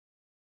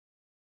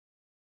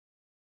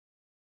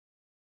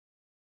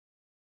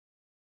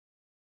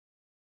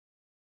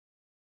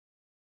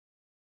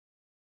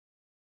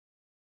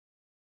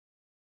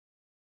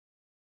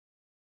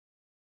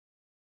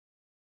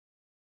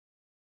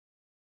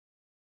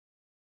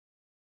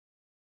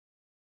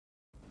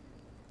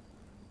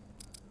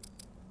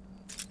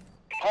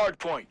Hard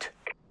point.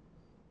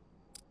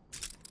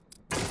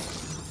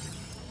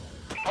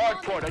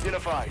 Hard point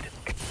identified.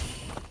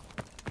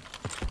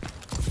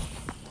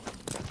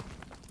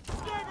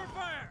 Sniper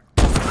fire!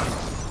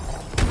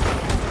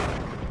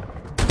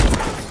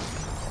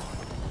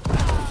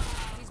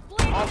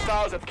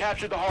 Hostiles have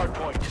captured the hard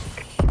point.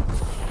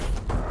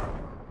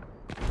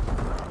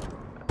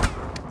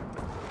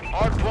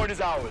 Hard point is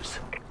ours.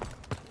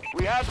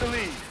 We have the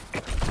lead.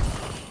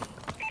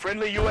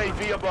 Friendly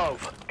UAV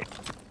above.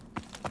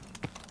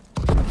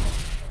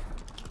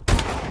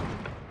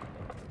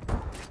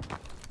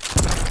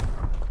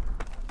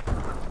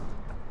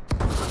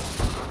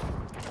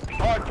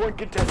 Hard point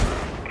contested.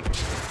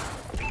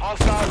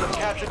 Hostiles have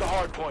captured the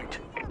hard point.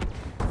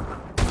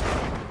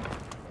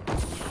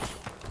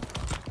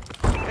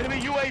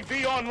 Enemy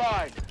UAV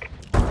online.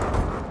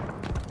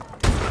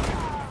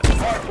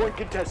 Hard point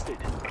contested.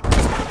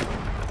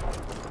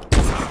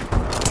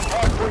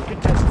 Hard point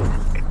contested.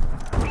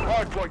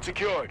 Hard point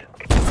secured.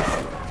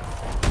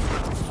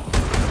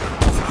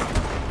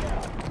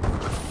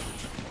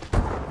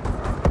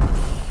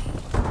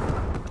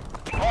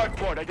 Hard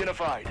point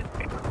identified.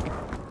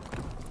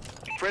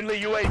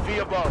 Friendly UAV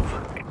above.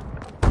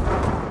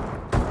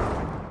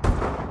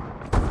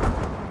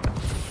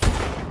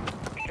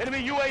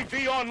 Enemy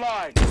UAV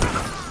online.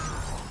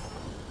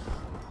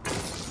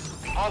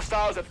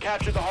 Hostiles have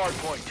captured the hard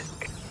point.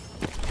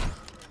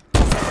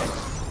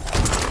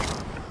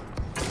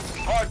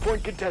 Hard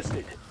point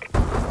contested.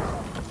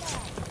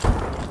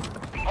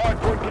 Hard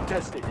point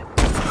contested.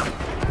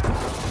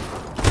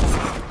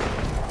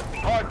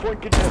 Hard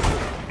point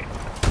contested.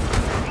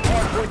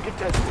 Hard point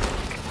contested.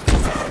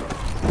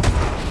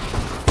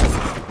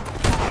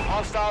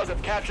 Hostiles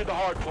have captured the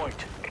hard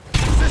point.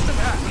 System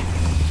hack.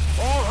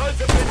 All HUDs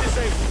have been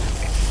disabled.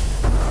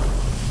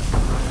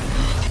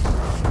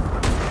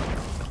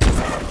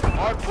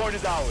 Hard point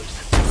is ours.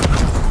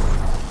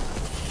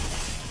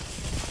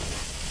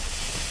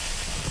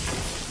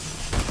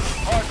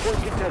 Hard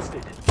point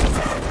contested.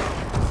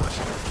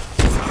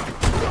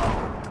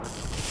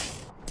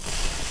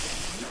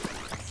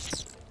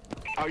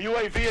 Our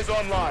UAV is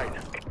online.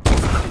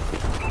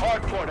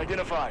 Hard point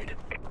identified.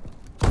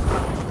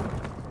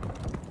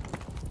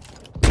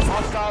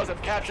 Hostiles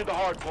have captured the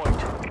hard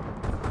point.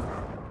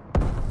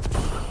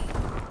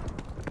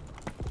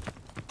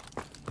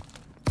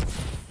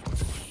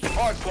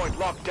 Hard point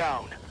locked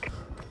down.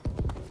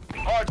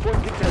 Hard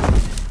point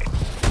contested.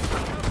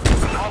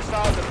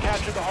 Hostiles have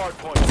captured the hard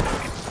point.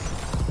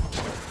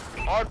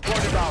 Hard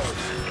point is ours.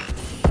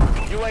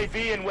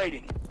 UAV in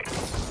waiting.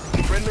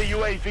 Friendly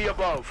UAV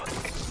above.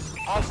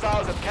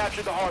 Hostiles have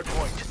captured the hard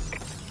point.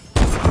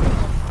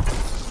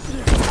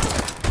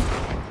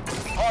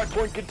 Hard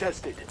point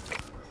contested.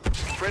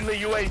 Friendly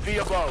UAV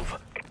above.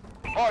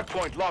 Hard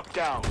point locked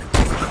down.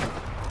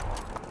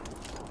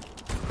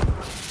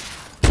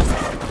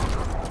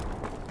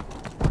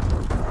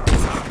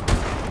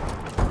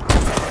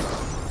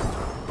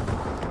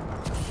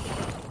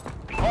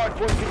 Hard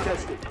point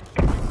contested.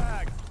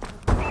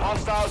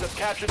 Hostiles have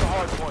captured the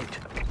hard point.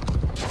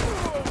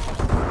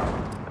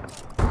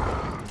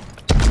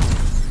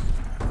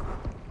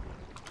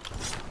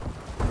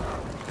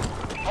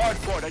 Hard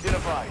point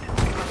identified.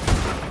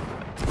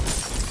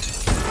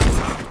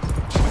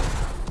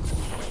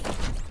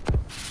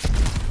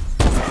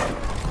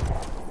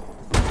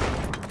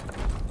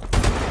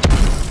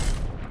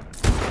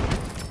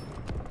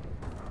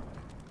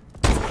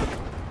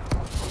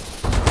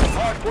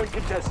 Hard point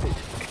contested.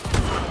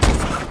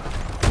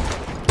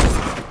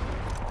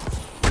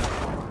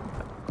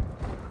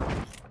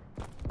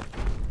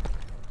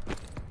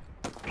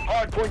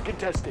 Hard point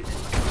contested.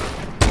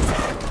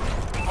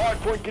 Hard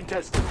point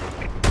contested.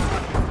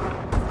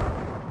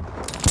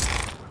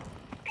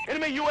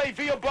 Enemy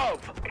UAV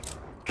above.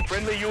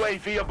 Friendly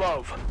UAV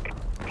above.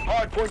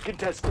 Hard point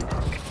contested.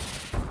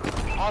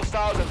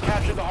 Hostiles have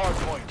captured the hard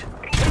point.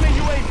 Enemy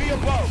UAV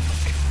above.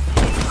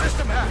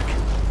 System hack.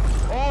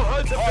 All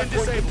HUDs have been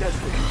disabled.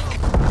 Contested.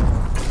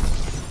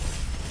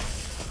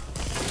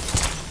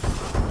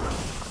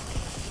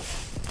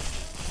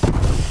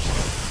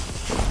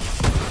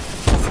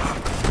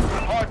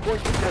 Hard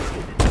point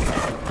contested.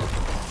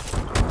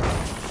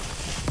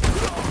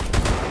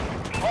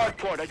 Hard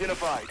point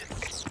identified.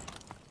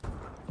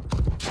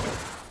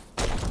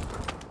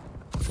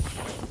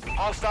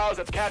 Hostiles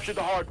have captured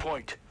the hard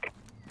point.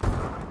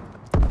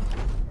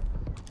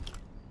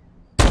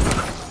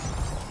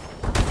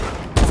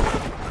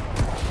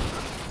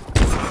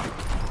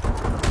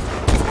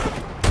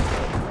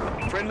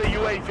 Friendly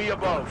UAV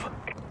above.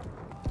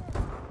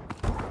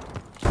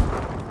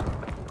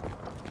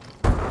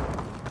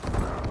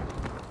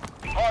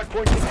 Hard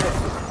point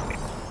contested.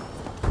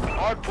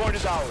 Hard point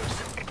is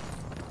ours.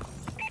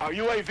 Our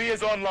UAV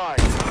is online.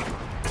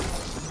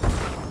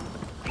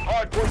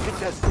 Hard point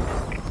contested.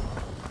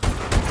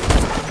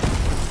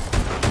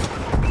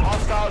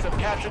 Hostiles have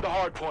captured the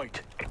hard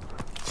point.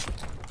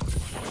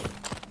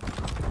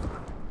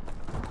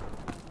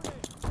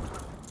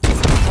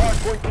 Hard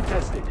point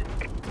contested.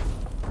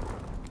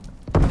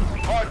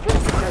 Hard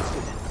point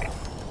contested.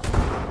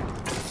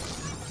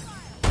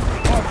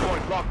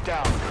 locked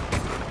down.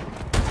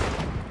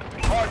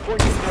 Hardpoint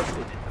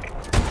contested.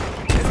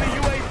 Enemy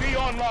UAV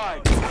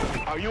online.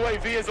 Our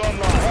UAV is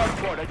online.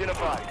 Hardpoint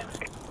identified.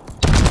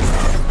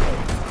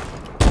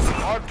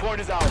 Hardpoint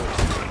is ours.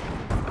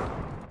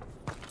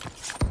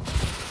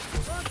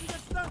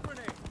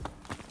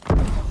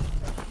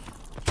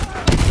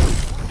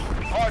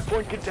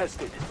 Hardpoint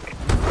contested.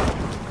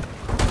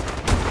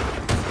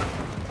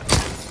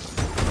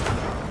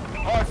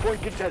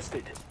 Hardpoint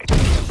contested.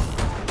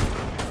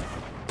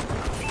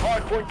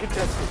 Hardpoint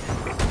contested.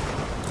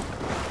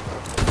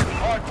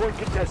 Hardpoint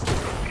contested.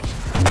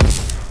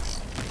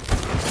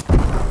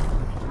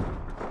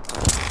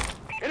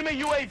 Enemy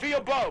UAV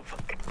above.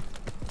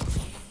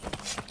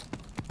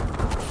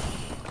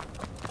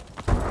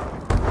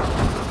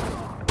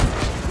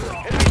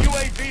 Enemy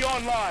UAV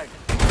online.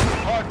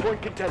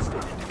 Hardpoint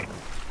contested.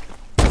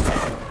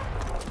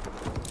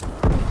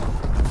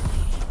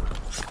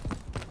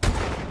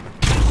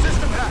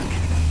 System hack.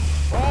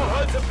 All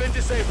HUDs have been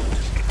disabled.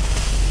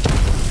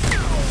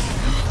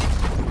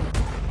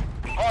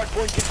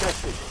 Hardpoint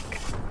contested.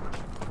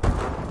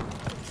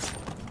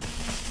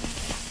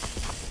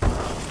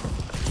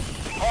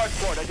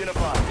 Hardpoint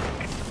identified.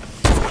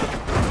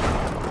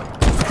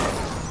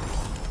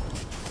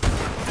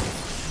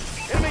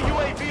 Enemy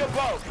UAV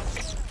above.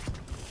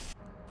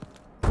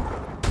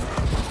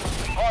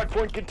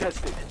 Hardpoint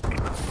contested.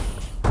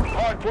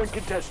 Hardpoint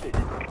contested.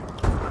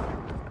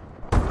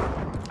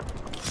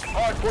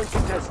 Hardpoint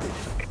contested.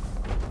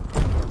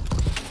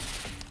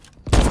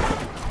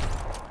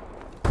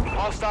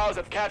 Hostiles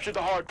have captured the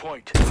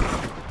hardpoint.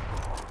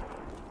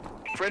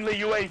 Friendly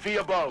UAV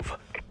above.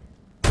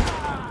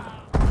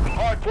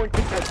 Hardpoint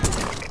contested.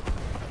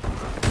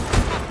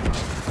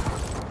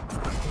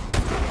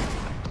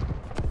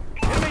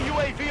 Enemy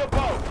UAV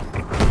above.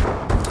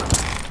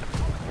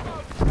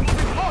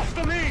 We've lost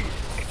the lead.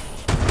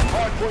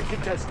 Hardpoint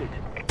contested.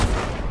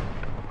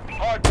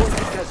 Hardpoint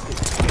contested.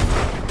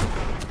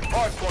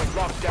 Hardpoint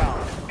locked down.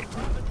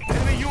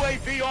 Enemy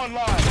UAV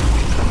online.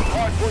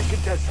 Hardpoint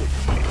contested.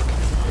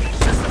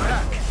 System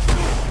hack.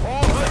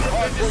 All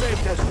HUDs have been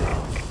contested.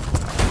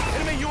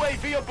 Enemy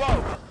UAV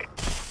above.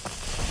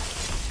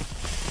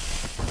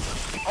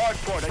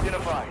 Hardpoint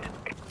identified.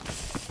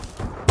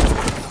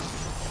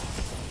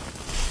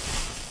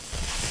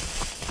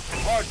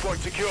 Hardpoint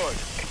secured.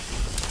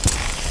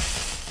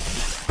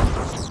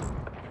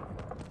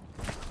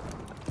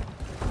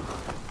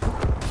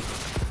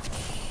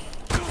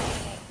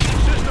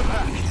 System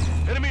hack.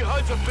 Enemy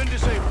HUDs have been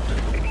disabled.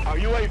 Our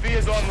UAV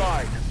is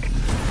online.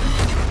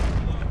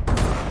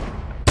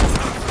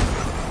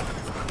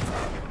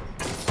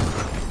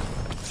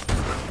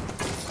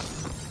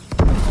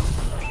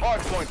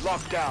 Hardpoint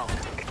locked down.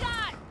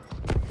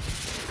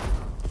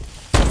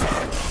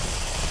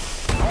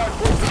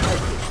 Hardpoint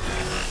protected.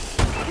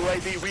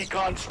 UAV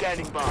recon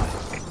standing by.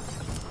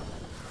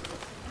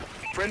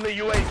 Friendly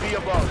UAV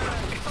above.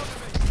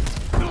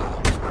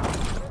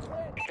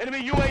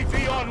 Enemy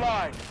UAV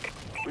online.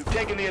 We've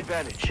taken the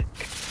advantage.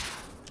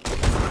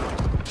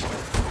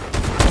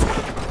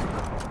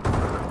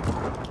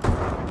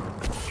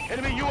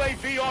 Enemy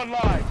UAV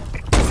online.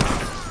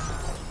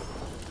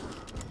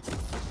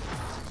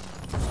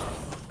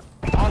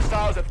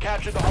 Hostiles have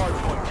captured the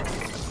hardpoint.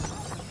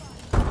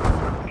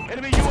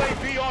 Enemy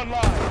UAV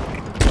online.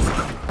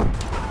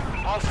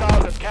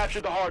 Hostiles have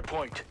captured the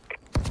hardpoint.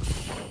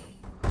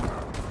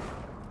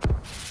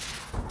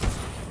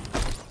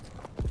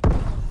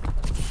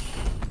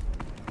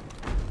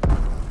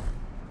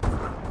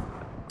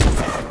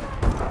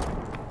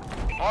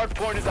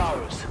 Hardpoint is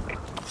ours.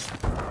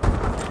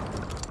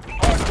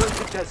 Hardpoint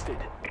contested.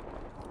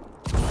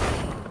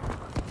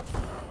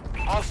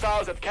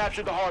 Hostiles have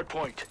captured the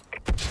hardpoint.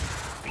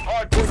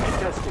 Hardpoint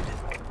contested.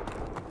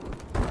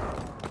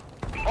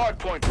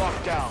 Hardpoint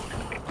locked down.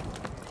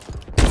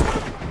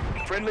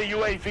 Friendly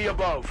UAV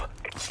above.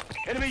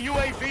 Enemy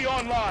UAV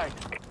online.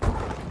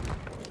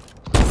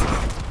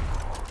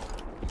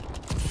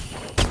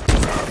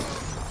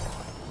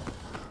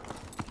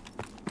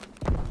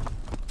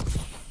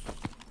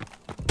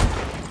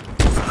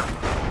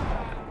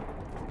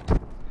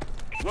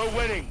 We're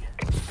winning.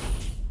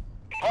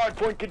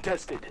 Hardpoint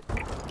contested.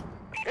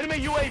 Enemy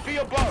UAV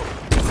above.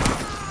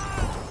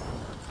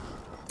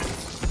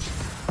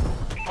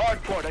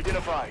 Hardpoint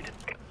identified.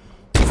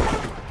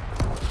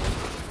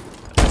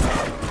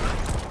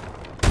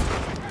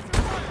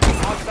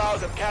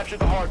 Hostiles have captured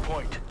the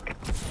hardpoint.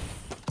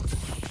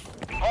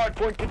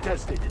 Hardpoint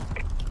contested.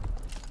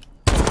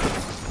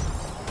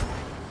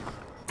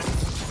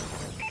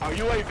 Our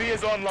UAV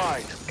is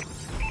online.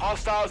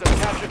 Hostiles have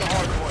captured the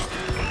hardpoint.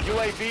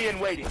 UAV in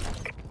waiting.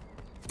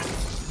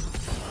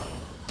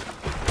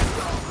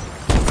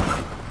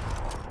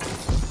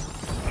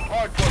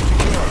 Hardpoint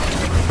secure.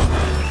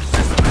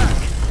 System hack.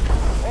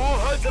 All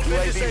HUDs have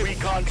been disabled. UAV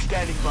recon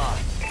standing by.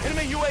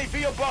 Enemy UAV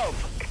above.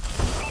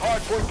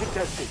 Hardpoint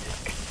contested.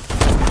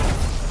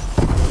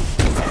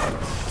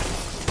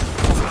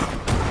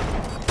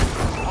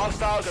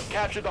 Hostiles have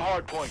captured the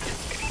hardpoint.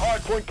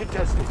 Hardpoint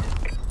contested.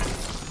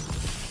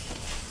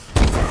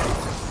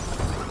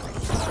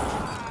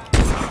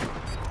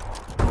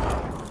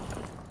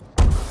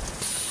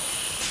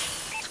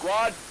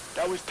 Squad,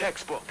 that was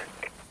textbook.